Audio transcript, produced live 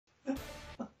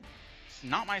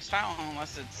not my style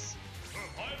unless it's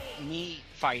me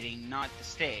fighting, not the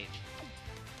stage.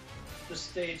 The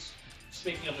stage.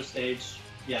 Speaking of the stage,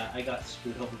 yeah, I got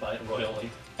screwed over by it royally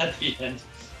at the end.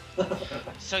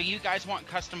 So you guys want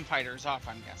custom fighters off,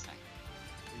 I'm guessing.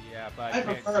 Yeah, but I can't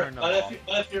prefer turn it, them but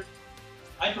off.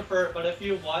 I prefer it, but if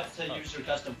you want to use your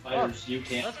custom fighters, you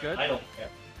can. That's good. I don't care.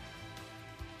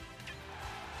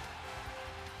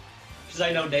 Because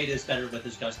I know Nate is better with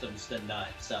his customs than I,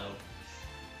 so.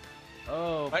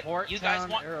 Oh, But Port you guys Town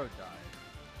want- Aerodime.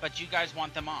 But you guys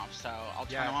want them off, so I'll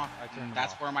turn Yeah, them off. I turn them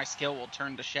That's off. where my skill will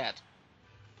turn to shit.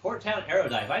 Port Town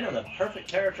Aerodive, I know the perfect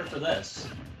character for this.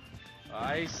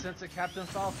 I sense a Captain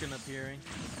Falcon appearing.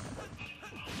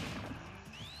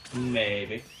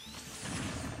 Maybe.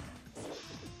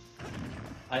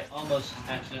 I almost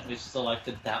accidentally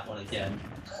selected that one again.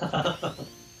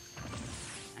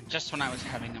 And just when I was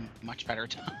having a much better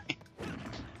time.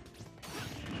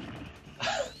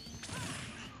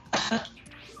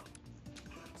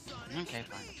 Okay,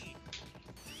 fine.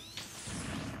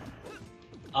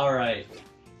 Alright.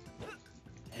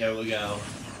 Here we go.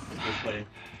 Just waiting.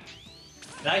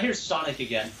 And I hear Sonic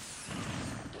again.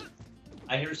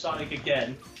 I hear Sonic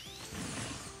again.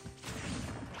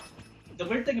 The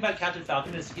weird thing about Captain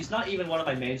Falcon is he's not even one of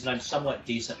my mains, and I'm somewhat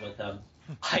decent with him.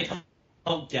 I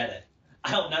don't get it.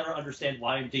 I'll never understand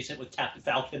why I'm decent with Captain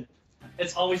Falcon.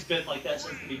 It's always been like that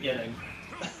since the beginning.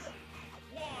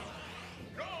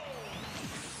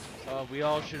 We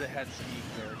all should have had Steve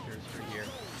characters for here.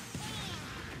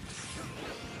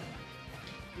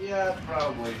 Yeah,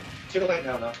 probably. Too late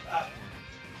now, though.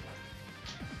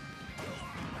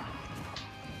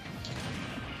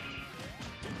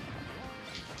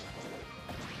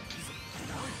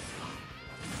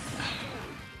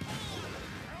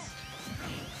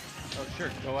 Oh, sure,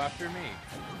 go after me.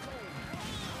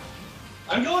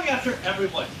 I'm going after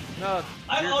everyone. No,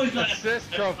 I've your always done it.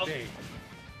 assist trophy.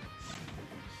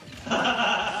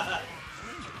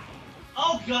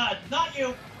 Oh god, not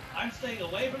you! I'm staying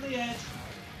away from the edge.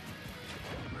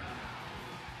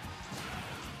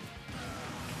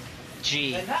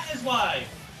 Gee. And that is why.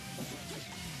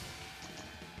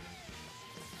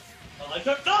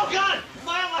 Electro. Oh god!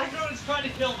 My Electro is trying to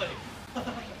kill me!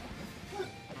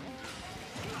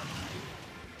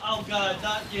 Oh god,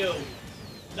 not you.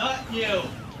 Not you.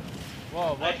 Whoa,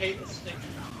 I what? hate the stage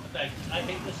effect. I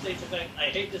hate the stage effect. I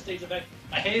hate the stage effect.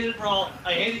 I hate it Brawl.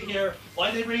 I hate it here.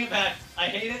 Why did they bring it back? I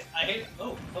hate it. I hate it.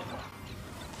 Oh, Pokemon.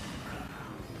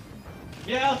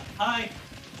 Yeah, hi.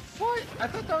 What? I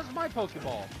thought that was my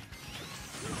Pokeball.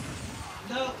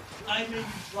 No, I made you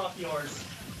drop yours.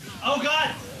 Oh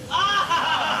god!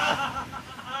 Ah!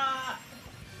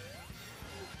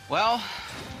 Well,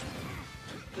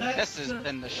 That's this has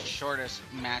been the shortest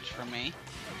match for me.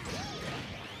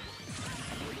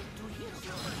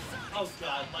 Oh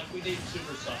god, like we need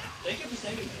Super Sonic. Thank you for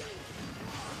saving me.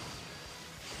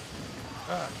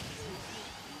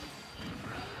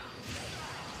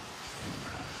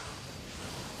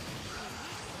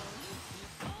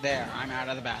 There, I'm out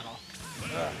of the battle.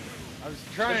 I was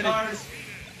trying The to. cars.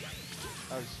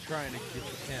 I was trying to get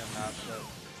him out, but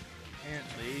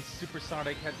apparently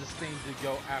Supersonic had this thing to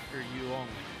go after you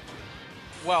only.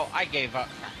 Well, I gave up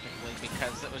practically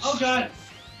because it was. Oh god!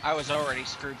 I was already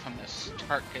screwed from the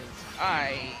start because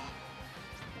I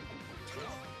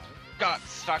got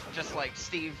stuck just like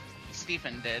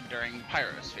Stephen did during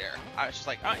Pyrosphere. I was just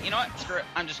like, oh, you know what? Screw it.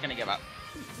 I'm just gonna give up.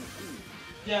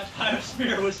 Yeah,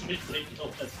 Pyrosphere was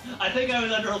ridiculous. I think I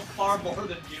was under far more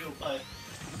than you, but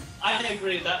I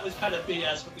agree, that was kind of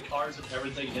BS with the cars and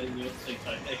everything hitting you at the same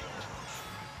time.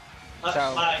 So-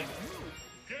 Hi.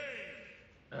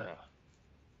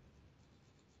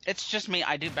 It's just me.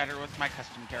 I do better with my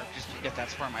custom characters because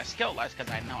that's where my skill lies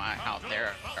because I know how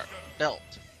they're built.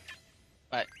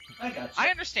 But I got you. I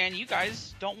understand you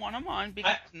guys don't want them on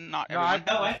because not No, everyone.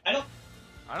 No, I don't.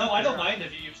 I don't care. mind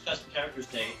if you use custom characters,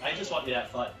 Nate. I just want you to have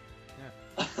fun.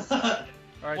 Yeah.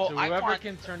 Alright, Well, so I whoever want-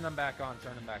 can turn them back on,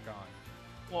 turn them back on.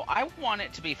 Well, I want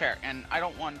it to be fair, and I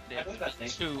don't want I it believe that, to be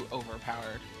Nate. too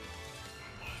overpowered.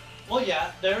 Well,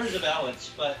 yeah, there is a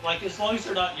balance, but like as long as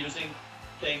they're not using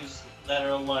things that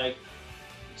are like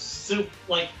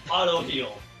like auto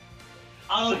heal,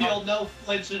 no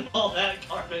flinch and all that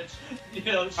garbage, you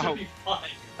know, should Oh. be fine.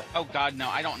 Oh God, no!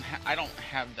 I don't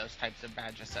have those types of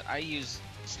badges set. I use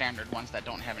standard ones that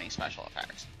don't have any special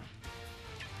effects.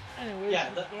 Anyways, Yeah,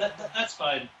 that's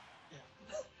fine.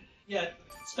 Yeah,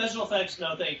 special effects,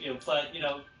 no, thank you. But you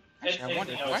know, Actually, I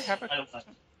wonder, anything do I else, have a? I don't mind.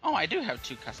 Oh, I do have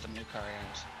 2 custom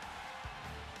Lucarios.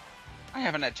 I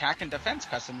have an attack and defense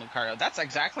custom Lucario. That's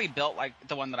exactly built like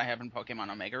the one that I have in Pokemon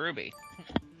Omega Ruby.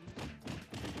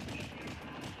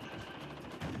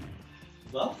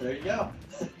 Well, there you go.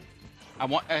 I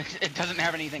want. It doesn't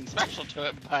have anything special to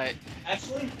it, but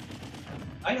Actually,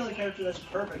 I know the character that's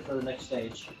perfect for the next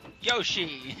stage.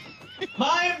 Yoshi.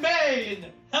 My main!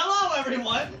 Hello,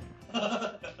 everyone!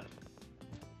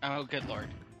 Oh, good lord.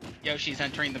 Yoshi's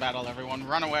entering the battle, everyone.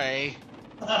 Run away.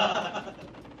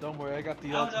 Don't worry, I got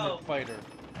the Oh, ultimate no. fighter.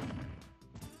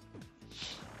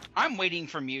 I'm waiting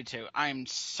for Mewtwo. I'm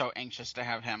so anxious to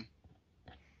have him.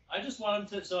 I just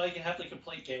want him to, so I can have the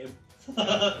complete game.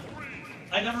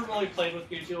 I never really played with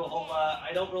Mewtwo a whole lot.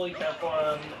 I don't really care for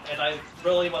him, and I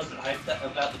really wasn't hyped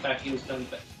about the fact he was coming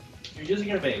back. You're using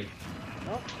your bait.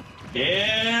 Oh,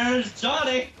 Here's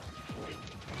Johnny!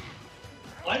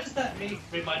 Why does that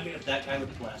remind me of that guy with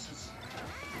the glasses?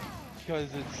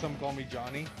 because it's some call me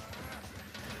Johnny.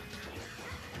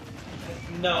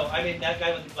 No, I mean that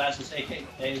guy with the glasses,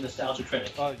 aka Nostalgia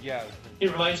Critic. Oh, yeah. He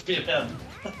reminds me of him.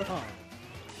 Huh.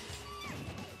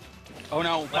 Oh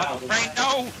no. Wow, the Brain, lag-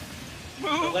 no! the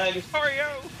Move! lag is- Mario!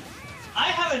 I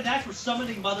have a knack for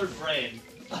summoning Mother Brain.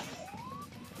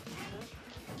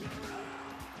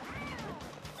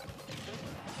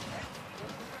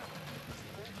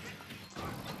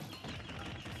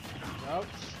 Nope.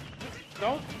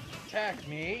 Don't attack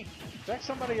me. Attack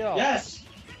somebody else. Yes!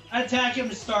 Attack him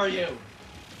to star you.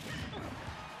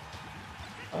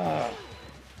 Ugh.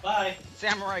 Bye.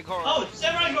 Samurai Goro. Oh,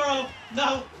 Samurai Goro!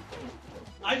 No!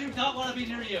 I do not want to be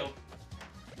near you.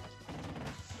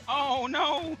 Oh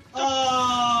no!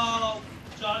 Oh!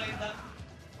 Johnny, that...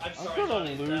 I'm I'm sorry, gonna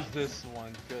Johnny. lose that... this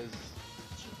one, because...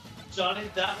 Johnny,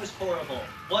 that was horrible.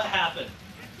 What happened?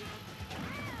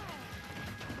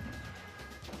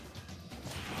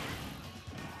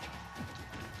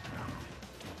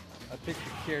 I picked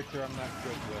a character I'm not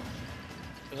good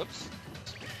with. Oops.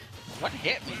 What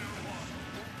hit me?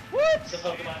 What? The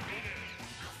Pokemon.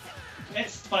 It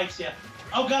spikes you.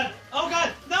 Oh god! Oh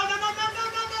god! No, no, no, no, no,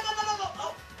 no, no, no, no, no, no!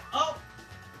 Oh! Oh!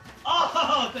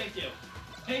 Oh! Thank you.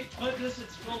 Thank goodness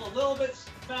it's rolled a little bit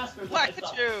faster than I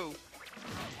thought. Pikachu!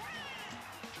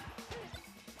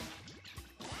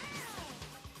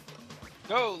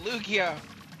 Go, Lugia!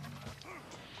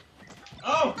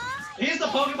 Oh! He's the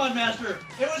Pokemon Master!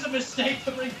 It was a mistake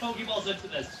to bring Pokeballs into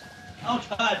this. Oh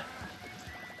god.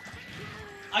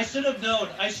 I should have known.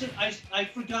 I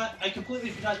forgot. I completely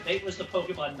forgot Nate was the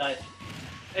Pokemon Knight.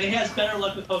 And he has better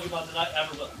luck with Pokemon than I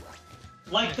ever will.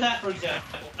 Like that, for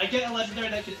example. I get a legendary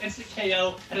that can instant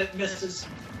KO and it misses.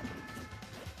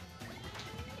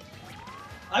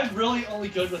 I'm really only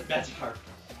good with Magikarp.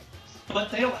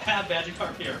 But they don't have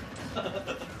Magikarp here.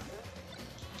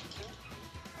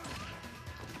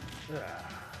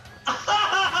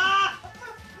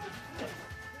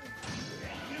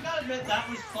 You gotta admit that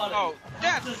was funny. Oh,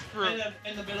 that's Just true.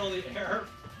 in the middle of the air.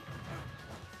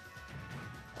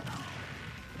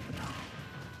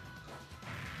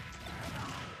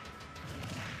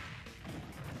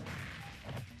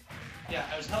 Yeah,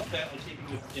 I was hell bent on keeping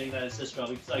you from getting that assist roll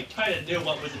because I kind of knew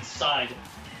what was inside.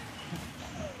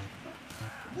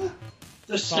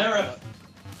 The sheriff.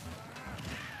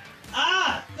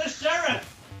 Ah! The sheriff!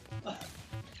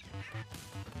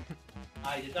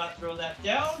 I did not throw that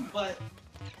down, but...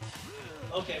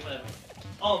 Okay, whatever.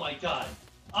 Oh my god.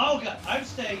 Oh god, I'm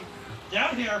staying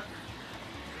down here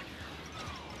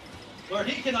where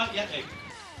he cannot get me.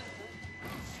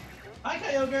 Hi,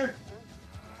 Kyogre!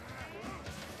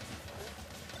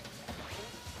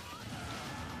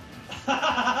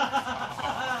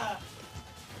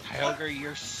 Kyogre,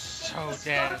 you're so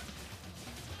dead.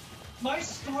 My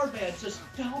Starband just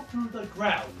fell through the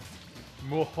ground.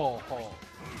 Moho.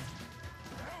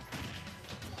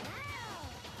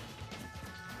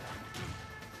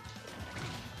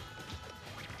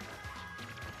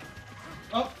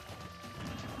 Oh.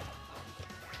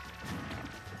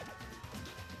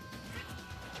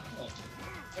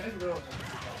 I didn't realize.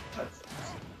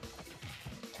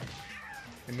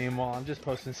 And meanwhile, I'm just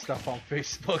posting stuff on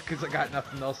Facebook because I got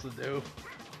nothing else to do.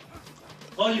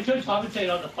 Well, you could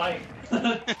commentate on the fight.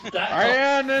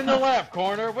 And in the left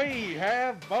corner, we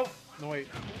have both. No, wait.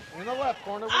 In the left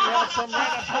corner, we have some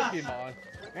random Pokemon.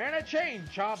 And a chain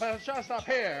chomp has just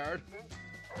appeared.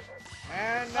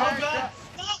 And Oh god!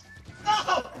 No!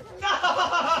 No!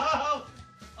 No!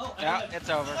 Oh, I Yeah, lived. it's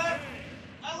over.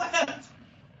 I lived!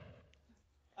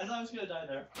 I thought I was gonna die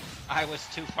there. I was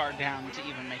too far down to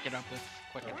even make it up with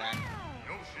Quick Attack.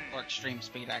 Or Extreme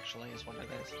Speed, actually, is what it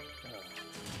is.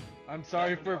 I'm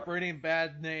sorry for bringing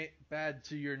bad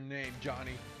to your name,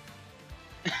 Johnny.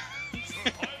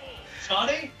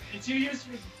 Johnny, since you used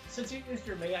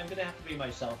your me, I'm gonna have to be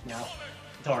myself now.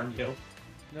 Darn you.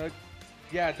 No,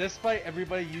 yeah, this fight,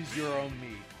 everybody use your own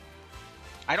me.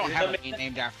 I don't have a me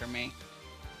named after me.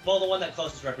 Well, the one that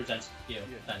closest represents you,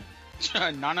 Yeah.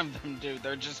 then. None of them do.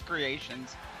 They're just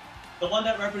creations. The one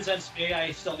that represents me,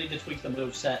 I still need to tweak the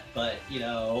moveset, but, you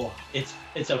know, it's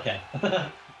okay.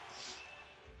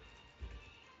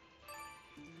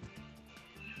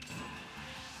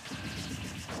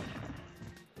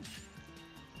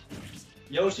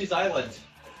 Yoshi's Island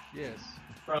Yes.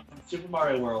 from Super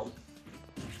Mario World.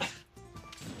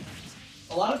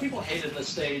 A lot of people hated this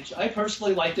stage. I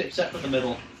personally liked it, except for the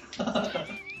middle.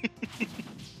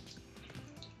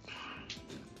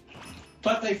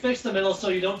 But they fixed the middle so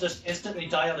you don't just instantly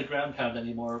die on the ground pound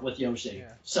anymore with Yoshi.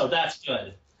 Yeah. So that's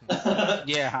good.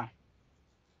 Yeah.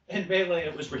 In Melee,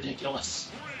 it was ridiculous.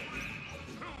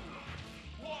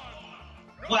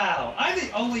 Wow, I'm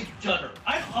the only gunner.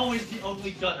 I'm always the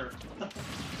only gunner.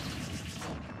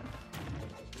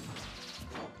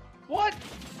 What?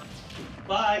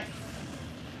 Bye.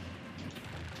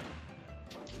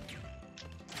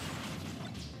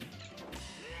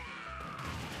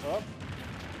 Oh.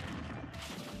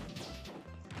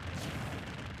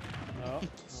 No.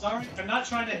 Sorry, I'm not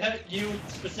trying to hit you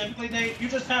specifically, Nate. You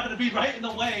just happen to be right in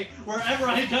the way wherever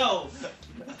I go.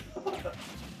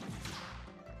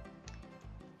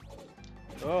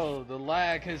 Oh, the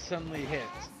lag has suddenly hit.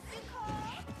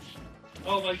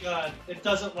 Oh my god, it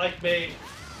doesn't like me.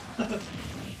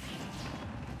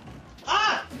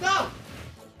 Ah! No!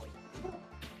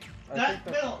 I That think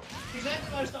that- middle! Exactly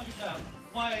what I was talking about.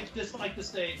 Why I disliked the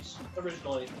stage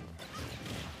originally.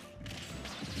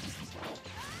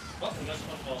 Oh, we got some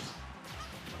Pokeballs.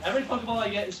 Every Pokeball I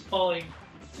get is falling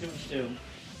to its doom.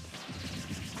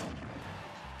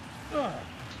 Ugh.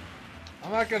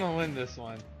 I'm not gonna win this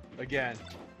one again.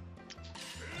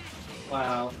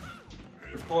 Wow.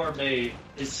 Poor me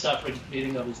is suffering the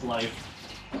beating of his life.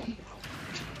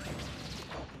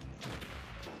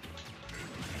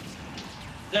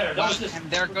 There, that was just... And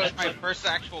there goes my first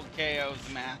actual KO's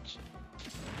match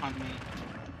on me.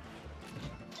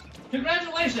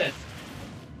 Congratulations!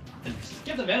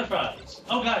 Give the man a prize.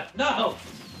 Oh god, no!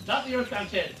 Not the Earthbound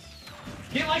kid.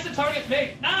 He likes to target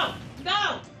me. No!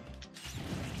 No!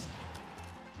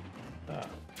 Ugh.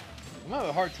 I'm having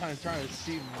a hard time trying to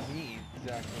see me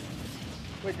exactly.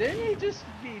 Wait, didn't he just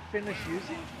be finished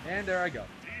using? And there I go.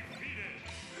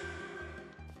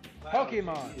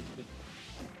 Pokemon.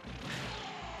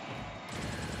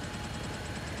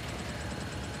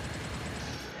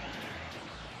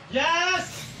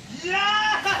 Yes!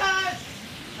 Yes!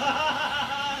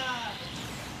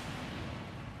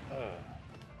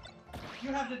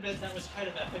 You have to admit that was kind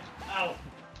of epic. Ow.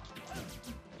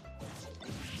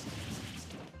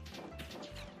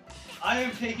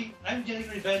 I'm getting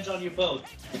revenge on you both.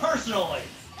 Personally!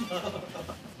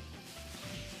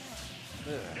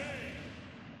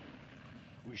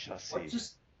 We shall What see.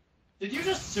 did you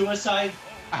just suicide?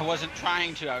 I wasn't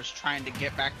trying to. I was trying to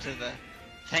get back to the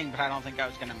thing, but I don't think I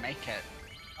was gonna make it.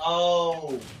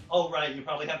 Oh. Oh, right. You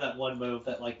probably have that one move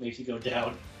that, like, makes you go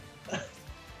down.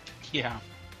 Yeah.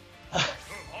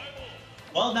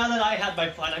 Well, now that I had my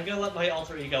fun, I'm gonna let my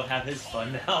alter ego have his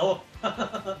fun now.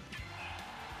 I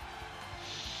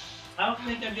don't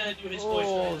think I'm gonna do his voice.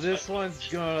 Oh, for this my one's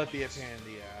voice. gonna be a pain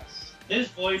in the ass. His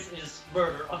voice is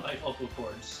murder on my vocal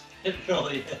cords. It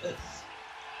really is.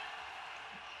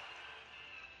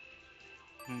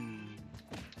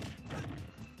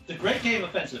 The Great Game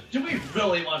Offensive. Do we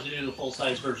really want to do the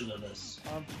full-size version of this?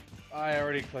 I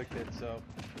already clicked it, so.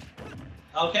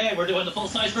 Okay, we're doing the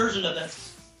full-size version of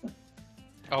this.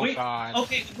 Oh god.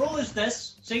 Okay, the rule is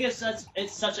this: seeing as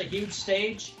it's such a huge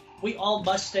stage, we all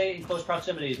must stay in close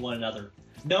proximity to one another.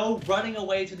 No running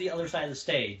away to the other side of the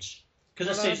stage, because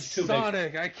the stage is too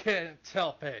Sonic, I can't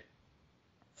help it.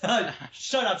 big.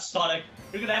 Shut up, Sonic.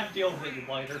 You're gonna have to deal with it, you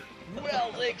whiner.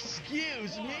 Well,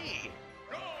 excuse me.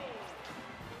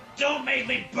 Don't make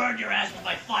me burn your ass with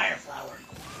my fire flower.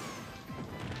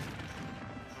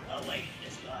 Oh wait,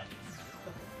 it's gone.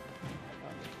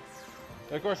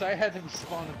 Of course, I had to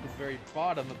spawn at the very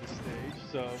bottom of the stage,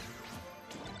 so.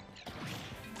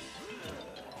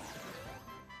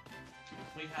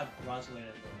 We have Rosalina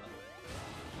at the moment.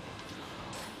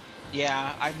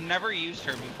 Yeah, I've never used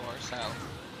her before, so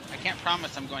I can't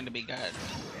promise I'm going to be good.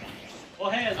 Well,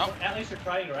 hey, at least you're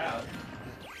trying her out.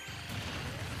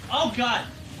 Oh god!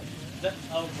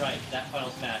 Oh right, that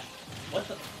final smash. What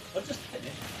just hit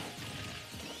me?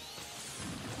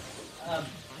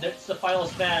 That's the final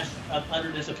smash of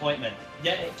utter disappointment.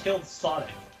 Yet it killed Sonic.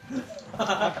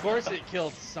 Of course it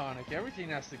killed Sonic. Everything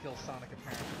has to kill Sonic,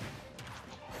 apparently.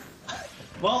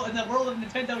 Well, in the world of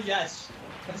Nintendo, yes.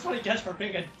 That's what he gets for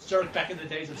being a jerk back in the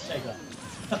days of Sega.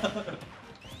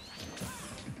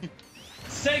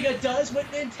 Sega does what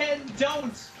Nintendo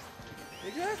don't!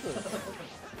 Exactly.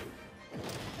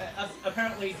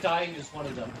 Apparently, dying is one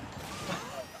of them.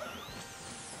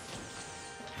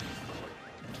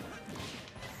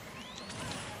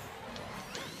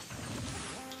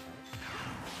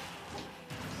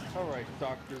 Alright,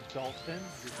 Dr. Dalton,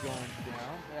 you're going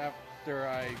down after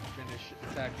I finish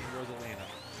attacking Rosalina.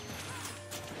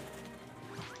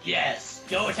 Yes,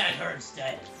 go attack her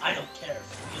instead. I don't care.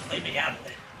 Just leave me out of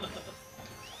it.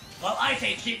 Well, I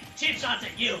take cheap shots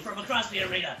at you from across the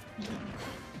arena.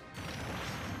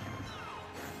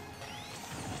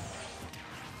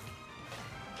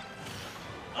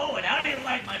 Oh, and how do you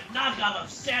like my knockoff of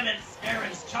Samus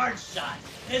Aran's charge shot?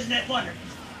 Isn't it wonderful?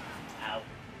 Ow.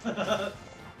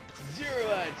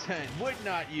 0 out of 10, would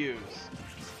not use.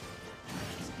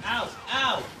 Ow,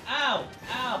 ow, ow,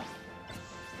 ow.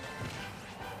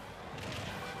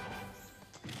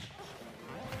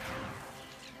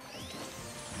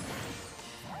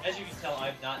 As you can tell,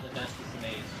 I'm not the best with the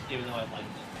maze, even though I like it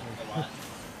a lot.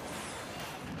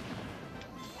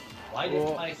 Why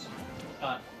did my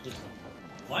shot just...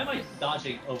 Why am I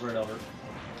dodging over and over?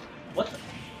 What the...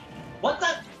 What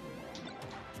the...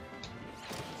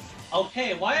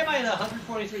 Okay, why am I at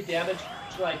 143 damage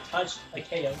when I touched a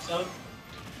KO zone?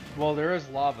 Well, there is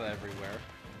lava everywhere.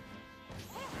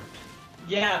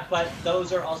 Yeah, but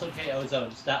those are also KO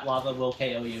zones. That lava will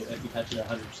KO you if you touch it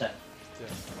 100%. Yeah.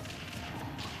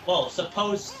 Well,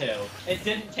 supposed to. It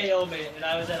didn't KO me, and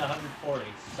I was at 140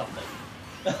 something.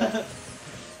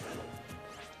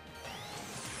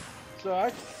 So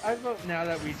I vote now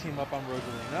that we team up on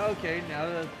Rosalina. Okay, now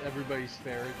that everybody's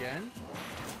fair again.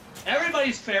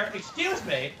 Everybody's fair. Excuse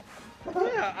me.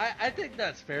 Yeah, I think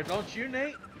that's fair, don't you,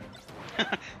 Nate?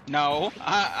 No,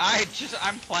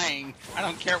 I'm playing. I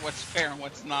don't care what's fair and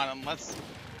what's not, unless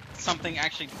something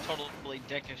actually totally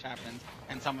dickish happens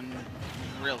and someone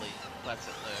really lets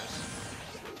it loose.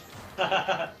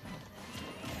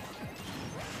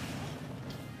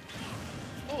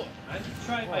 Oh, I'm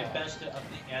trying my best to up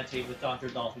the ante with Dr.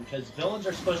 Dolphin, because villains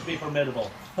are supposed to be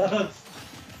formidable.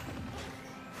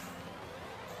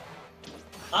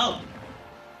 Oh!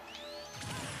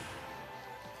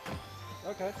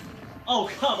 Okay. Oh,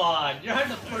 come on! You're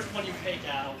the first one you take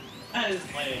out. That is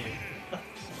lame.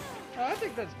 I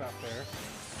think that's about fair.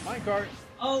 Minecart.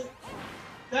 Oh,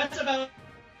 that's about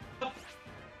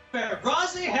fair.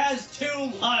 Rossi has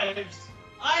 2 lives.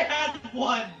 I had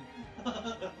 1.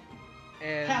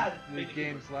 And the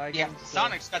game's lagging. Yeah, so...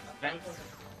 Sonic's got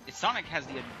the Sonic has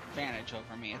the advantage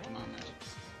over me at the moment.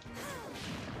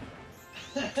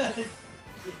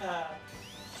 Yeah.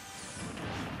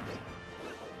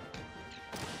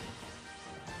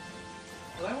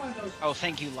 Well, I want those... Oh,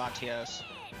 thank you, Latios.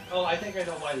 Oh, I think I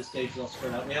know why the stage is all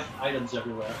spread out. We have items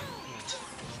everywhere.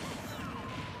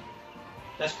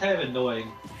 That's kind of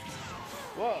annoying.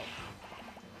 Whoa.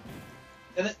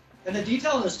 And the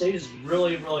detail on the stage is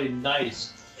really, really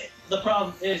nice. The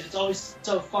problem is it's always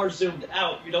so far zoomed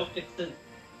out, you don't get to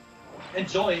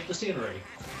enjoy the scenery.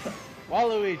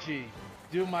 Waluigi,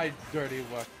 do my dirty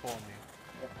work for me.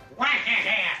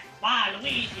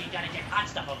 Waluigi's gonna get hot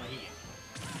stuff over here.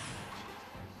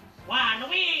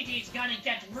 Waluigi's gonna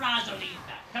get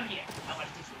Rosalina. Come here. I want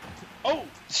this one. Oh!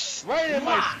 Right in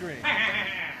my screen.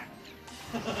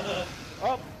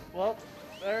 Oh, well,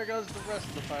 there goes the rest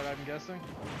of the fight, I'm guessing.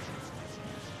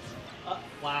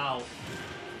 Wow.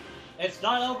 It's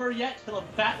not over yet till the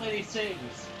fat lady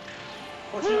sings.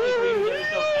 Fortunately for you,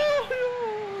 there's no fat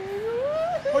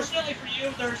lady. Fortunately for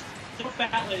you, there's no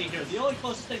fat lady here. The only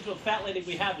closest thing to a fat lady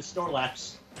we have is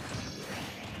Snorlax.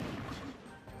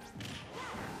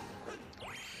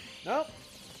 Nope.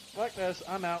 Fuck this,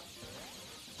 I'm out.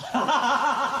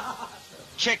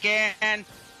 Chicken!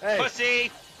 Hey,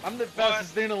 Pussy! I'm the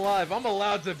fastest thing alive. I'm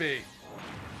allowed to be.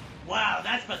 Wow,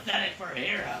 that's pathetic for a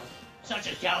hero.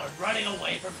 Such a coward, running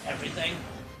away from everything.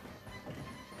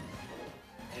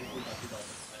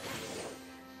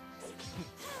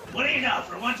 What do you know?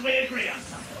 For once we agree on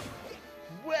something.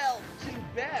 Well, too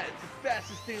bad. The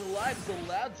fastest thing alive is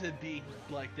allowed to be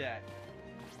like that.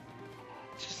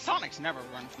 Sonic's never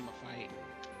run from a fight.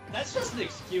 That's just an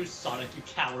excuse, Sonic, you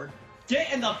coward.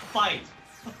 Get in the fight!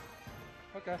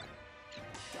 Okay.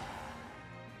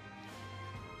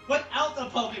 Without the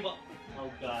Pokeball!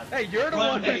 Oh god. Hey, you're the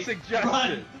one who Nate, suggested.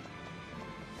 run.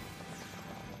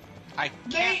 I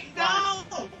Nate, can't run.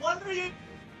 no! What are you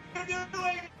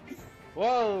doing?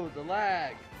 Whoa, the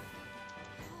lag.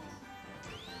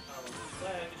 Oh, the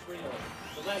lag is real.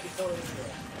 The lag is totally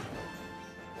real.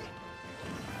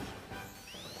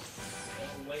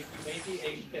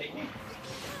 Wakey, baby.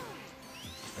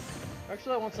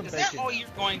 Actually, I want some Is bacon. that all now.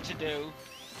 you're going to do?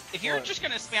 If you're What? just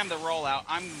gonna spam the rollout,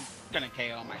 I'm gonna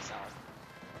KO myself.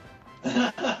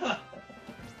 Well,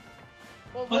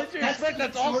 But what do you that's expect? the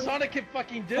That's all majority- Sonic can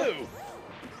fucking do.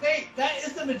 Hey, that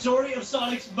is the majority of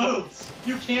Sonic's moves.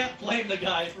 You can't blame the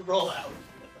guy for rollout.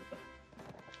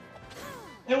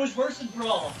 It was worse than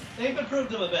Brawl. They've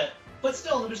improved him a bit. But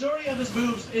still, the majority of his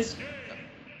moves is...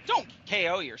 Don't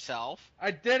KO yourself.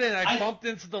 I didn't. I I- bumped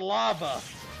into the lava.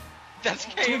 That's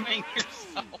KOing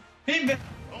yourself. He missed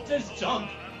his jump.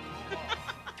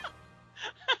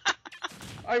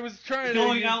 I was trying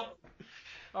Going to. out,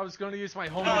 I was going to use my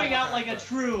home. going out like a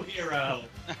true hero.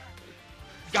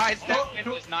 Guys, that Oh, win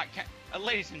no. does not count.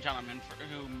 Ladies and gentlemen,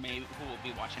 who will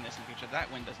be watching this in the future,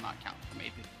 that win does not count for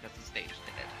me because the stage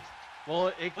did it. Well,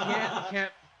 it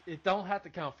can't. It don't have to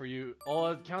count for you. All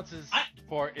it counts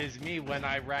is me when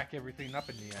I rack everything up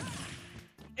in the end.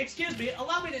 Excuse me,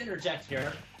 allow me to interject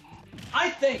here. I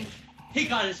think he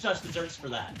got his just desserts for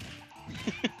that.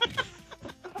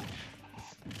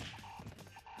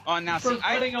 Oh, now For see,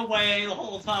 running away the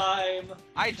whole time.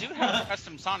 I do have a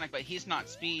custom Sonic, but he's not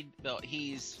speed built.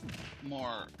 He's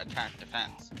more attack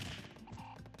defense.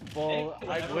 Well, Hey,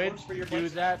 I whatever would works for your do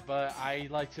playstyle. that, but I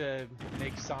like to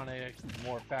make Sonic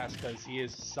more fast because he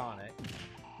is Sonic.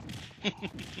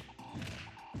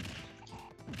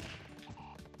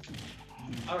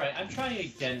 Alright, I'm trying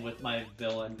again with my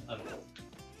villain of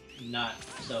not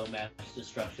so mass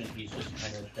destruction. He's just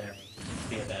kind of there to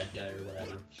be a bad guy or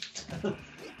whatever.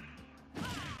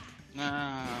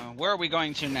 Where are we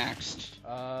going to next?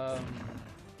 The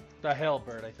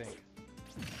Hellbird, I think.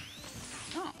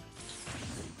 Oh,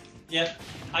 Yep,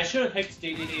 I should have picked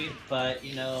DDD, but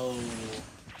you know,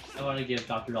 I want to give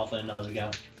Dr. Dolphin another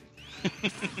go.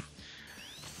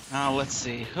 let's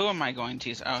see. Who am I going to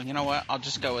use? Oh, you know what? I'll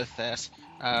just go with this.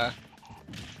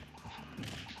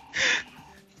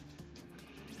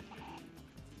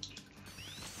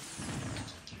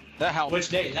 The hell.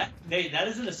 Which, Nate, that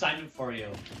is an assignment for you.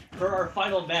 For our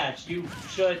final match, you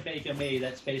should make a Mei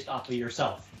that's based off of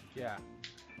yourself. Yeah.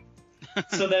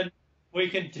 So then we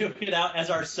can duke it out as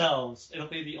ourselves. It'll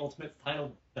be the ultimate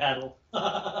final battle.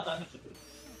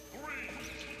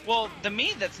 Well, the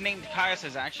me that's named Caius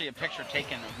is actually a picture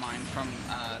taken of mine from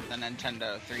the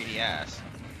Nintendo 3DS.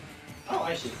 Oh,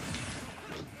 I see.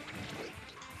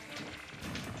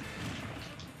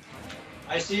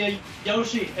 I see a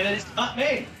Yoshi, and it's not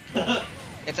me!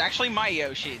 It's actually my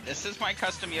Yoshi. This is my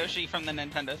custom Yoshi from the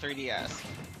Nintendo 3DS.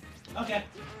 Okay.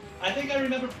 I think I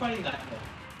remember fighting that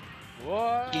one.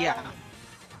 What? Yeah.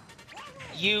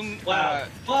 You, Wow.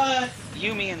 What?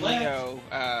 you, me, and What? Leo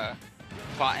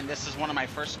fought, and this is one of my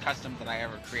first customs that I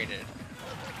ever created.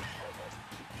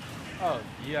 Oh,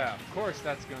 yeah. Of course,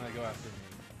 that's gonna go after me.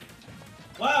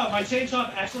 Wow, my chain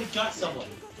chomp actually got someone.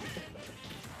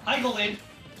 Hi, Goldin.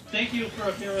 Thank you for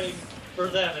appearing for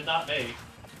them and not me.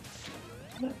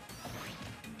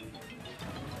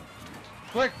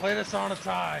 Quick, play this on a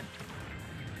time.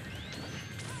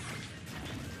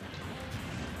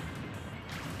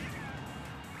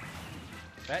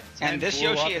 That And 10 this blew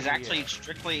up Yoshi in is the actually air.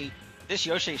 strictly, this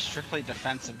Yoshi is strictly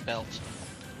defensive built.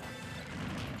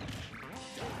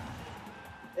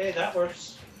 Hey, that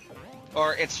works.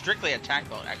 Or it's strictly attack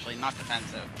built, actually, not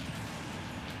defensive.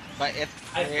 But it's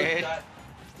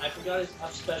I forgot his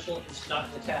up special is not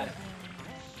an attack.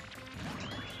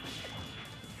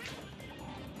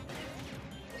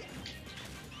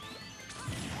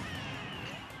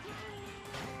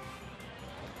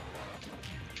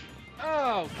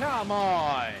 Oh, come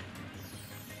on!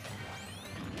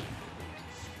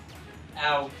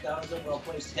 Ow, that was a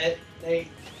well-placed hit. Nate.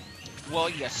 well,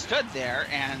 you stood there,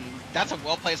 and that's a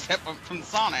well-placed hit from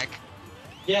Sonic.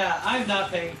 Yeah, I'm not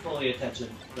paying fully attention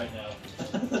right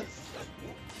now.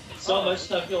 So much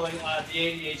stuff going on. The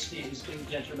ADHD is being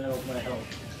detrimental to my health.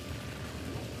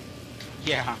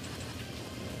 Yeah.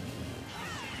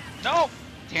 No!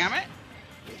 Damn it!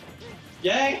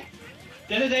 Yay!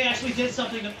 They actually did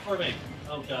something for me.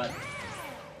 Oh god.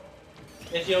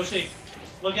 It's Yoshi.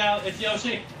 Look out, it's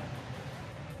Yoshi.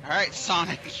 Alright,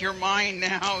 Sonic, you're mine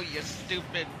now, you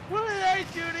stupid. What did I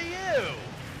do to you?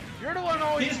 You're the one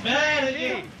always He's mad at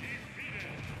playing you.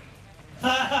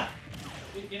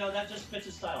 me. You know, that just fits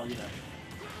his style, you know.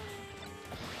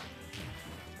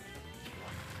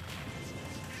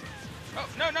 Oh,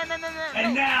 no, no, no, no, no,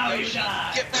 And no. now you Yoshi,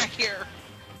 die. get back here!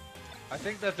 I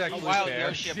think that's A actually wild fair.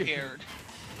 Yoshi appeared.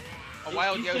 A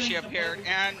wild He's Yoshi getting appeared, something.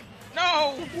 and...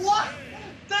 No! What?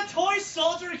 The toy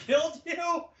soldier killed you?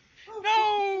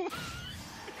 No!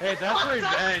 Hey, that's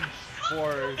revenge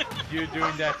for you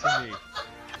doing that to me.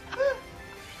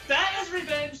 That is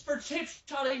revenge for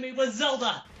chip-shotting me with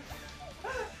Zelda.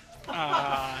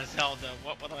 Ah, Zelda,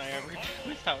 what would I ever do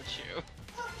without you?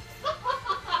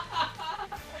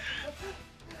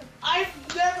 I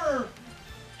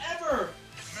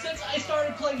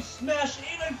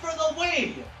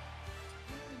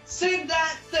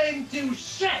do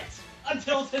shit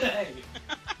until today.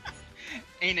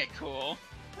 Ain't it cool?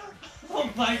 Oh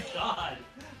my god.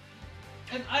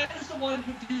 And I was the one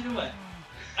who did do it.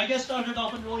 I guess Dr.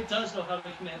 Dolphin really does know how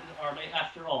to command an army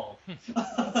after all.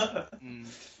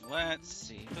 Let's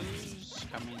see, who's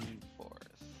coming forth?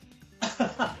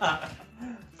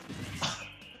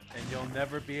 And you'll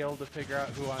never be able to figure out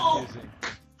who I'm Oh. using.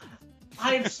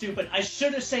 I'm stupid. I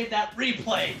should have saved that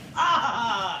replay.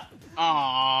 Ah!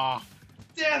 Aww.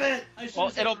 Damn it! I should Well,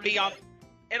 have saved it'll the be on. replay.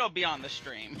 It'll be on the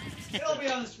stream. It'll be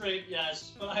on the stream,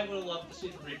 yes, but I would have loved to see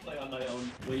the replay on my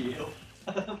own Wii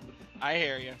U. I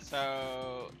hear you.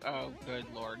 So, oh good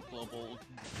lord, global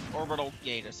orbital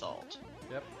gate assault.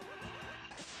 Yep.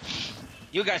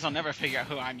 You guys will never figure out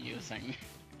who I'm using.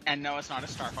 And no, it's not a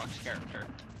Star Fox character.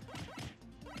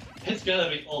 It's gonna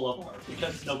be Olimar,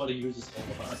 because nobody uses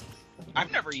Olimar.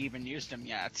 I've never even used him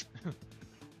yet.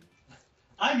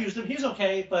 I've used him, he's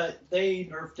okay, but they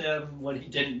nerfed him when he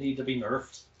didn't need to be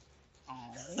nerfed.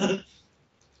 Oh.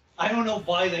 I don't know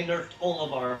why they nerfed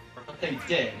Olimar, but they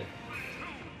did.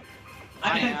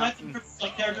 I mean, I nerfed some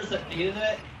characters that needed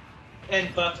it,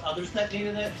 and buffed others that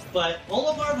needed it, but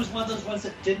Olimar was one of those ones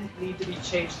that didn't need to be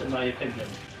changed, in my opinion.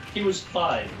 He was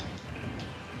fine.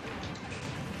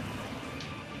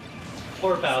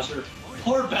 Poor Bowser.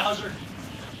 Poor Bowser.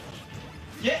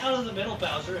 Get out of the middle,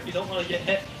 Bowser, if you don't want to get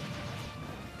hit.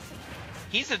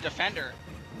 He's a defender.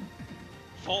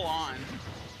 Full on.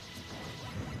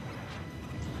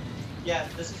 Yeah,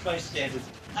 this is my standard.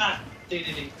 Ah!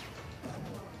 DDD.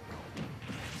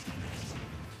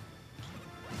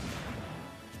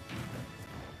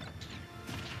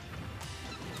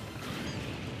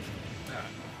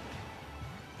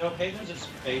 You know, Penguins in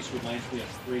Space reminds me of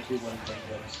 321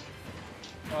 Penguins.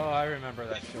 Oh, I remember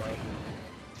that show.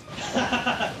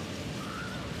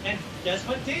 And guess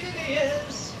what DDD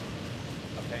is?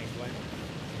 A penguin.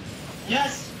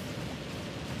 Yes!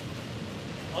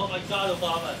 Oh my god,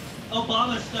 Obama.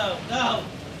 Obama Snow, no!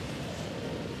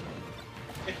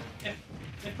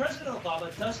 If President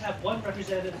Obama does have one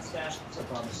representative in Smash, it's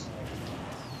Obama Snow.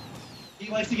 He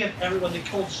likes to give everyone the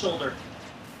cold shoulder.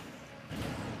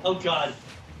 Oh god.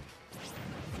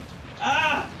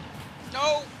 Ah!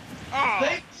 No! Oh,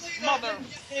 Thankfully that mother! didn't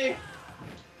get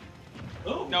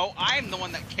me. Ooh. No, I'm the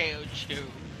one that KO'd you.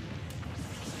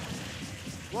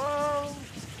 Whoa!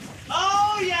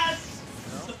 Oh yes!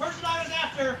 No? The person I was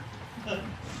after!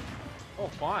 Oh,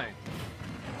 fine.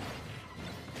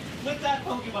 With that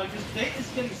Pokemon, because Nate is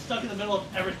getting stuck in the middle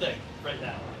of everything right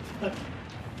now.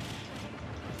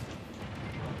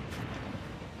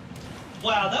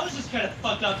 Wow, that was just kind of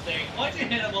fucked up, Nate. Why'd you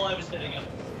hit him while I was hitting him?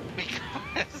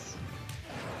 Because...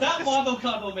 That Wombo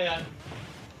combo, man.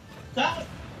 That,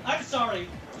 I'm sorry.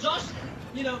 Josh,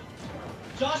 you know,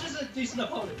 Josh is a decent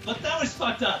opponent, but that was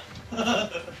fucked up.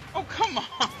 Oh, come on!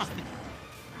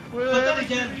 Well, But then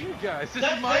again, you guys, this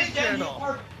is my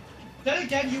channel. Then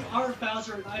again, you are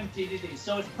Bowser and I'm DDD,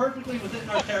 so it's perfectly within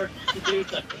our characters to do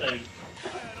such a thing.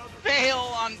 Fail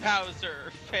on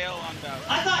Bowser. Fail on Bowser.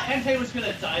 I thought Entei was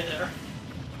gonna die there.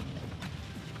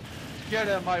 Get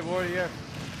him, my warrior.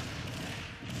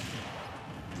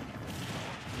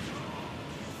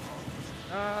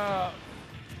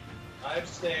 I'm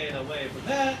staying away from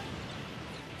that.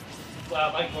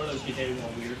 Wow, my Gordo's behaving all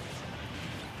weird.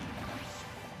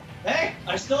 Hey,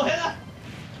 I still hit him!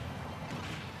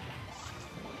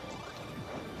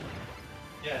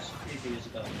 Yes, PP is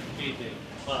about PP.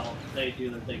 Well, they do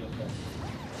their thing with that.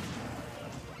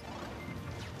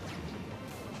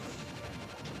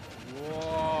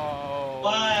 Whoa.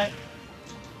 But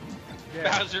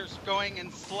Yeah. Bowser's going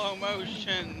in slow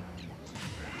motion.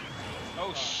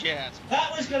 Oh shit.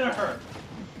 that was gonna hurt.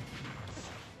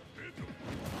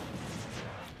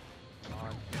 Come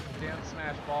on. Damn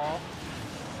Smash Ball.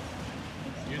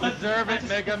 You But deserve I it, just-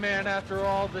 Mega Man, after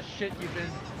all the shit you've been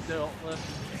dealt with.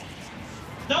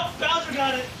 Nope, Bowser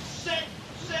got it. Sit,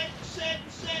 sit, sit,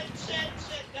 sit, sit,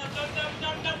 sit. No, no,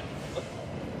 no, no, no.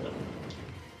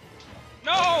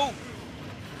 No!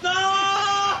 No!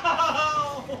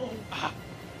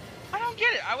 I don't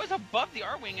get it. I was above the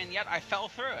R-Wing and yet I fell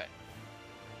through it.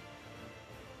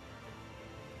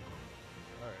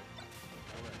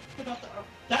 Alright.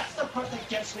 That's the part that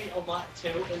gets me a lot too,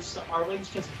 is the R-Wings,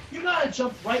 because you gotta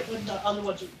jump right when the other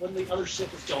ones, when the other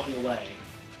ship is going away.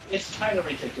 It's kind of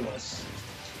ridiculous.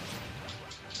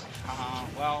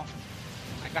 Well,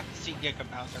 I got to see Giga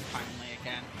Bowser finally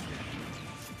again.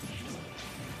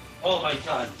 Oh my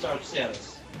god, Dark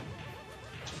Samus.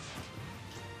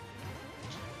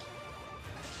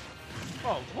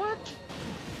 Oh, what?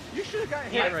 You should have got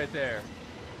hit Yeah. right there.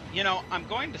 You know, I'm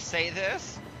going to say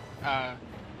this.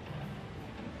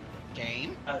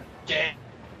 Game? Game.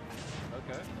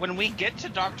 Okay. When we get to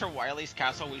Dr. Wily's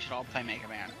castle, we should all play Mega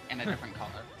Man in a different color.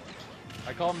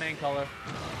 I call main color.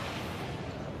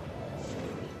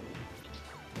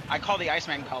 I call the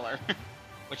Iceman color,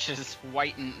 which is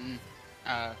white and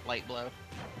light blue.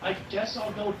 I guess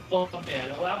I'll go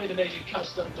Bumpman. Allow me to make a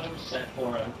custom moveset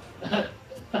for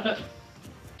him.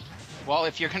 Well,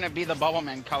 if you're gonna be the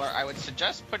Bubbleman color, I would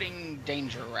suggest putting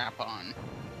Danger Wrap on.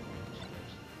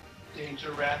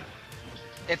 Danger Wrap.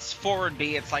 It's forward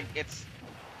B. It's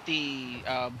the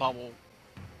bubble.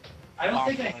 I don't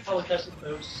think I have all the custom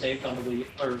moves saved on the Wii,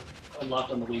 or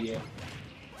unlocked on the Wii U.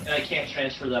 And I can't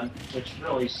transfer them, which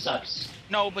really sucks.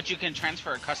 No, but you can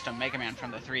transfer a custom Mega Man from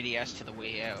the 3DS to the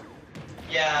Wii U.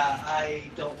 Yeah, I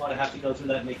don't want to have to go through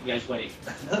that and make you guys wait.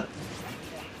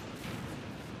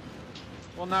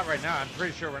 Well, not right now. I'm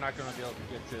pretty sure we're not going to be able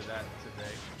to get to that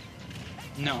today.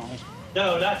 No.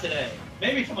 No, not today.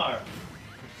 Maybe tomorrow.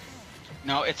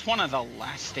 No, it's one of the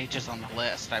last stages on the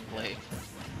list, I believe.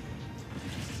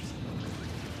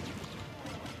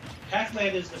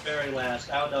 Pac-Man is the very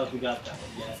last. I don't know if we got that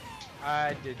one yet.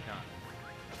 I did not.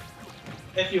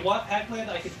 If you want Pac-Man,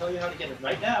 I can tell you how to get it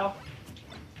right now.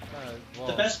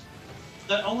 Well,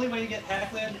 The only way to get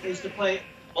Pac-Man is to play.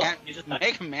 Well, And you just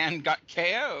Mega Man got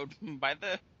KO'd by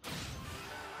the...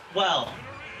 Well,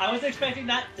 I was expecting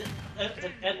that to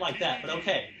end like that, but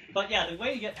okay. But yeah, the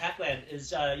way you get Pac-Man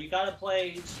is you gotta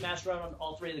play Smash Run on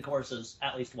all 3 of the courses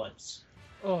at least once.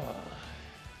 oh,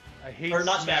 I hate Or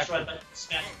not Smash Run, but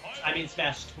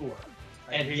Smash Tour.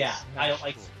 And yeah, I don't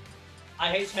like. I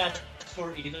hate Smash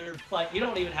Tour either, but you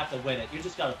don't even have to win it. You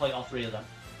just gotta play all 3 of them.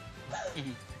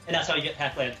 And that's how you get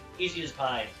Pac-Man. Easy as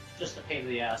pie. Just a pain in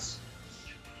the ass.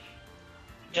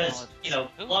 Because, you know,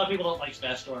 a lot of people don't like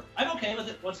Smash Tour. I'm okay with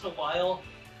it once in a while,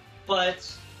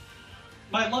 but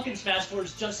my luck in Smash Tour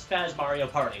is just as bad as Mario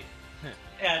Party.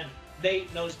 And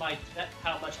Nate knows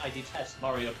how much I detest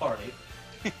Mario Party.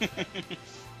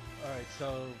 Alright,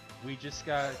 so we just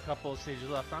got a couple of stages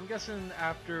left. I'm guessing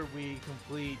after we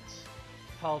complete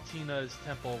Palutena's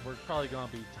temple, we're probably going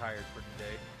to be tired for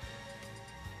today.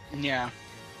 Yeah.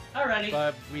 Alrighty.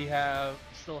 But we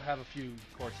still have a few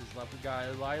courses left. We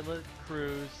got Lylat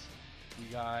Cruise, we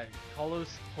got Kalos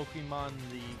Pokemon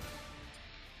League,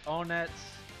 Onett,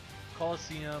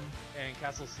 Coliseum, and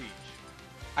Castle Siege.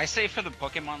 I say for the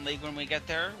Pokemon League when we get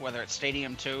there, whether it's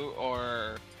Stadium 2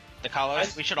 or the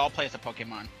Kalos, we should all play as a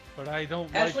Pokemon. But I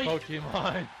don't Actually- like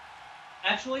Pokemon.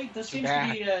 Actually, this seems bad.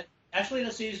 to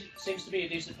be seems to be a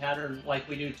decent pattern. Like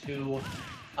we do 2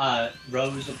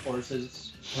 rows of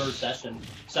courses per session.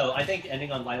 So I think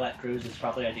ending on Lylat Cruise is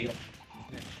probably ideal.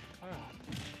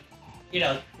 You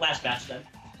know, last batch then.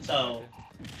 So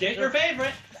get your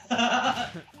favorite.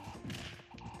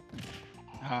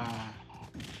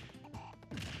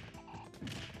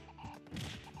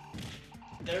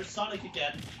 There's Sonic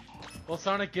again. Well,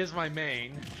 Sonic is my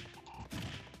main.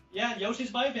 Yeah,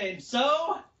 Yoshi's my main.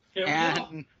 So here we go.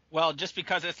 And, well, just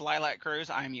because it's Lilac Cruise,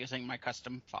 I'm using my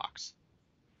custom Fox.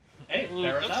 Hey, Who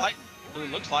fair looks enough.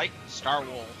 looks like Star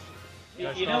Wolf.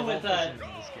 You know, with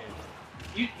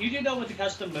you do know with the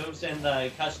custom moves and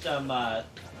the custom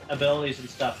abilities and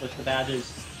stuff with the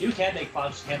badges, you can make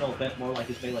Fox handle a bit more like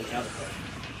his melee counterpart.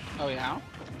 Oh yeah?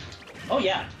 Oh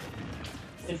yeah.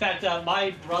 In fact,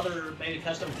 my brother made a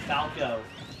custom Falco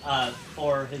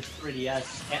for his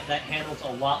 3DS that handles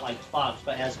a lot like Fox,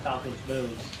 but has Falco's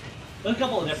moves. There's a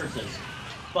couple of differences,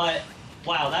 but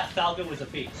wow, that Falco was a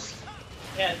beast.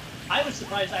 And I was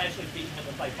surprised I actually beat him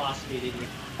with my boss speed.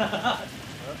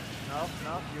 No,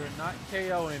 you're not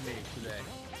KOing me today.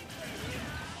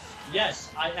 Yes,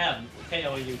 I am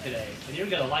KOing you today, and you're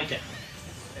gonna like it.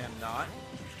 Am not.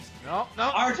 No.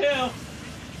 R2!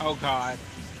 Oh god.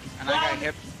 And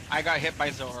Well- I got hit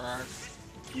by Zora.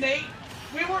 Nate,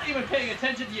 we weren't even paying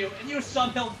attention to you, and you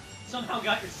somehow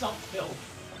got yourself killed.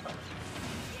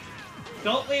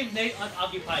 Don't leave Nate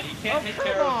unoccupied. He can't take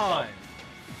care of himself.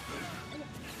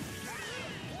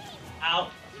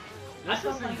 Ow. This I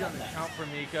don't isn't like gonna that. count for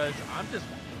me because I'm just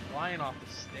flying off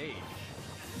the stage.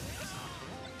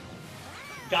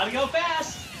 Gotta go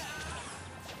fast!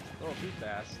 Oh, be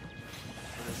fast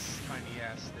for this tiny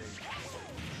ass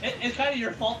stage. It's kind of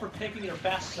your fault for picking your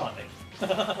fast Sonic.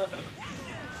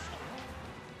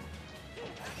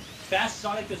 Fast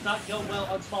Sonic does not go well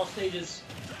on small stages,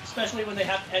 especially when they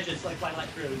have edges like Lilac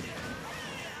Cruise.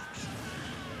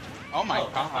 Oh my Oh,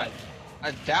 god.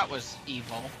 fine. That was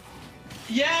evil.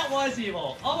 Yeah, it was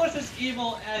evil. Almost as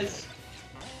evil as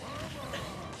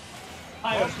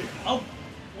Pyrosphere. Oh,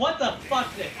 what the fuck,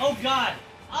 Nick? Oh god.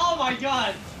 Oh my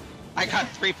god. I got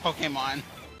 3 Pokemon.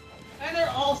 And they're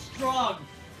all strong.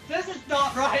 This is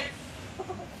not right.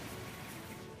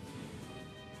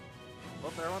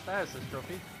 Well, there, I want that assist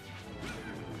trophy.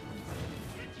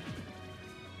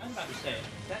 I'm about to say,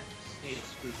 that state of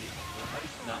Scrooby,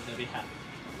 I'm not gonna be happy.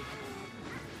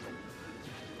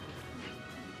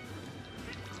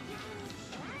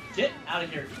 Get out of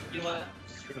here. You know what?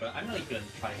 Screw it. I'm really good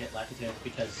at trying to hit Lakitu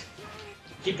because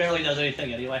he barely does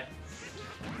anything anyway.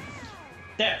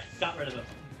 There, got rid of him.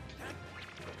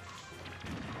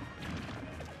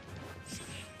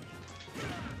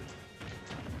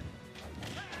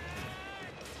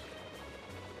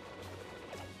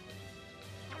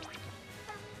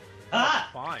 Ah!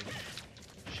 Fine.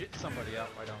 Shit somebody out,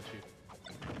 why don't you?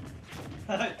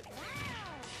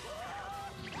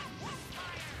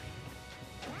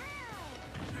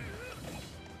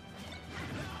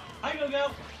 Hi,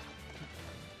 Go-Go!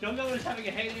 Go-Go is having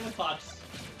a heyday with Fox.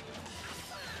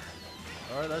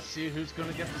 Alright, let's see who's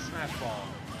gonna get the smash ball.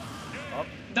 Oh,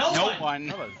 No one.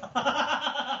 that was-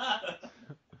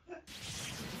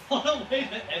 What a way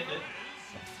to end it.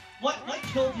 What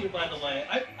killed you, by the way?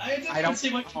 I didn't I don't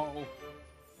see what. know.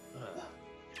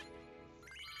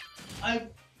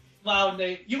 Wow,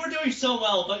 Nate, you were doing so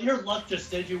well, but your luck just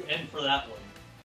did you in for that one.